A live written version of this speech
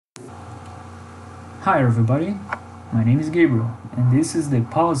Hi everybody, my name is Gabriel and this is the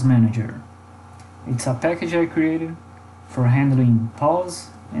Pause Manager. It's a package I created for handling pause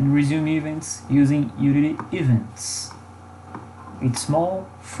and resume events using Unity events. It's small,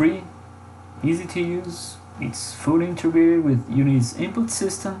 free, easy to use, it's fully integrated with Unity's input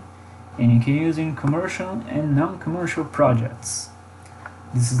system and you can use it in commercial and non-commercial projects.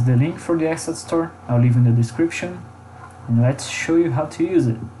 This is the link for the asset store, I'll leave in the description, and let's show you how to use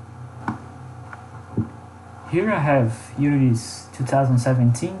it. Here I have Unity's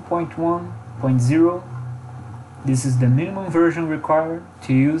 2017.1.0. This is the minimum version required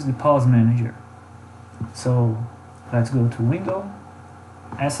to use the Pause Manager. So let's go to Window,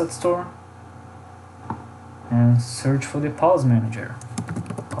 Asset Store, and search for the Pause Manager.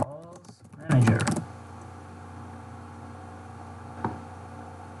 Pause Manager.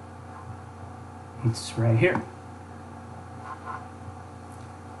 It's right here.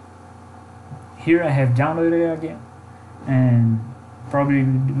 Here I have downloaded it again, and probably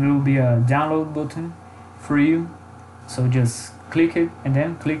will be a download button for you, so just click it and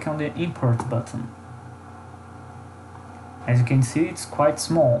then click on the import button. As you can see, it's quite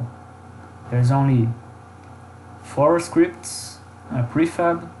small. There's only 4 scripts, a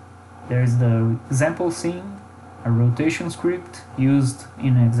prefab, there's the example scene, a rotation script used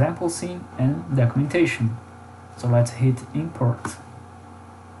in an example scene, and documentation. So let's hit import.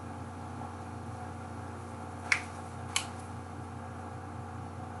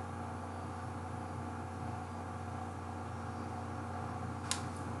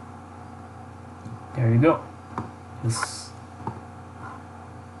 There you go.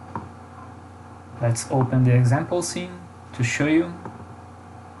 Let's open the example scene to show you.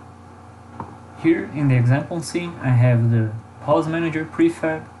 Here in the example scene I have the Pause Manager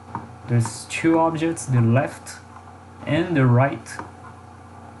prefab. There's 2 objects, the left and the right.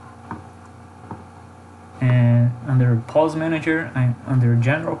 And under Pause Manager, under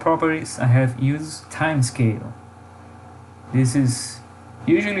General Properties, I have Use Timescale. This is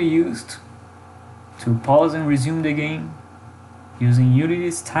usually used to pause and resume the game using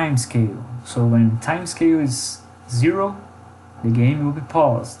Unity's timescale. So when timescale is 0, the game will be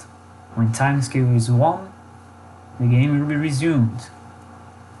paused. When timescale is 1, the game will be resumed.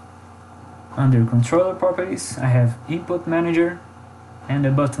 Under Controller Properties, I have Input Manager and the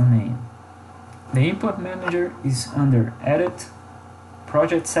button name. The Input Manager is under Edit,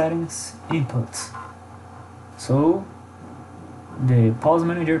 Project Settings, Input. So the Pause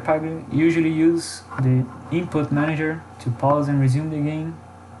Manager package usually use the Input Manager to pause and resume the game,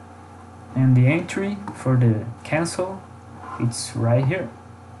 and the entry for the cancel, it's right here.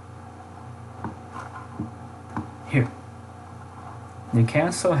 Here. The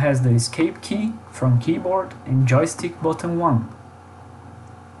cancel has the escape key from keyboard and joystick button 1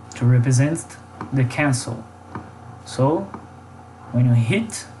 to represent the cancel. So when you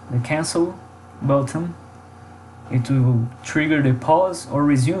hit the cancel button, it will trigger the pause or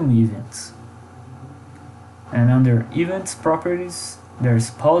resume events. And under Events Properties,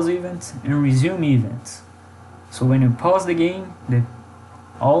 there's Pause Event and Resume Event. So when you pause the game,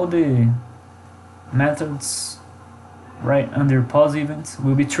 all the methods right under Pause Event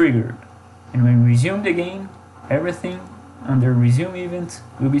will be triggered. And when you resume the game, everything under Resume Event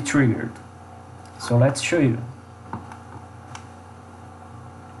will be triggered. So let's show you.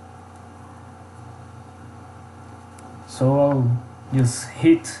 So I'll just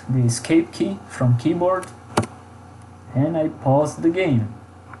hit the escape key from keyboard and I pause the game.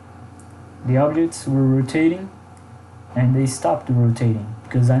 The objects were rotating and they stopped rotating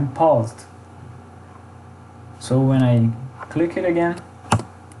because I'm paused. So when I click it again,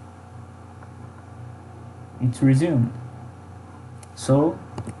 it's resumed. So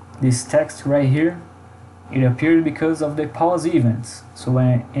this text right here, it appeared because of the pause events. So when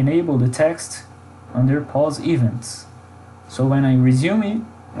I enable the text under pause events, so when I resume it,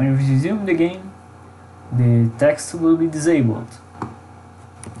 when I resume the game, the text will be disabled.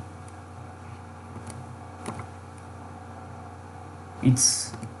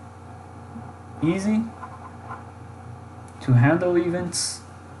 It's easy to handle events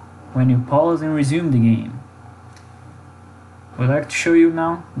when you pause and resume the game. I'd like to show you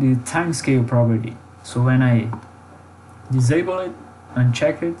now the timescale property. So when I disable it,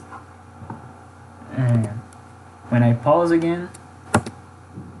 uncheck it, and when I pause again,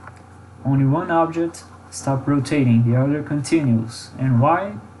 only one object stops rotating, the other continues. And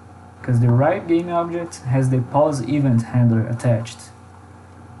why? Because the right game object has the pause event handler attached.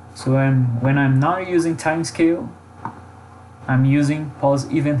 So when I'm not using timescale, I'm using pause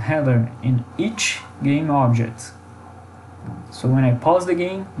event handler in each game object. So when I pause the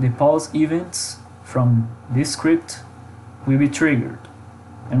game, the pause events from this script will be triggered,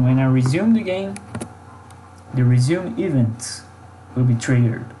 and when I resume the game, the resume event will be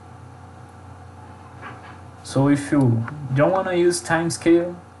triggered. So if you don't want to use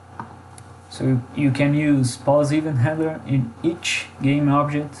timescale, so you can use pause event handler in each game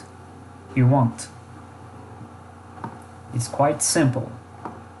object you want. It's quite simple.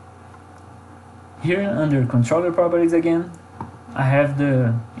 Here under controller properties again, I have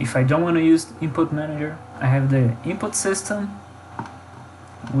the, if I don't want to use input manager, I have the input system,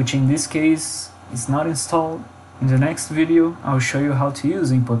 which in this case is not installed. In the next video I'll show you how to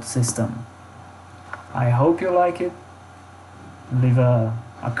use input system. I hope you like it. Leave a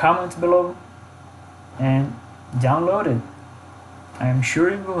comment below and download it. I am sure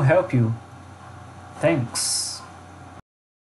it will help you. Thanks.